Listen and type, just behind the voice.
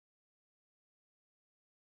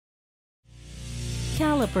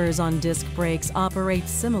Calipers on disc brakes operate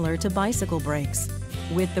similar to bicycle brakes.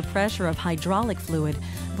 With the pressure of hydraulic fluid,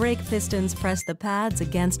 brake pistons press the pads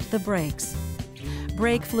against the brakes.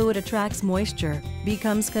 Brake fluid attracts moisture,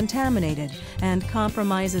 becomes contaminated, and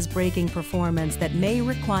compromises braking performance that may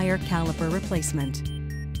require caliper replacement.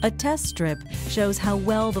 A test strip shows how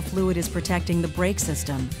well the fluid is protecting the brake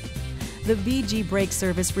system. The VG Brake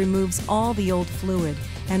Service removes all the old fluid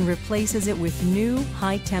and replaces it with new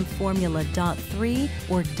high-temp Formula .3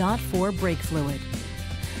 or .4 brake fluid.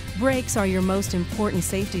 Brakes are your most important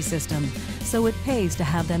safety system, so it pays to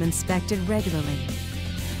have them inspected regularly.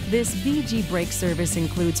 This VG Brake Service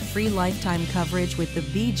includes free lifetime coverage with the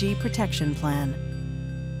VG Protection Plan.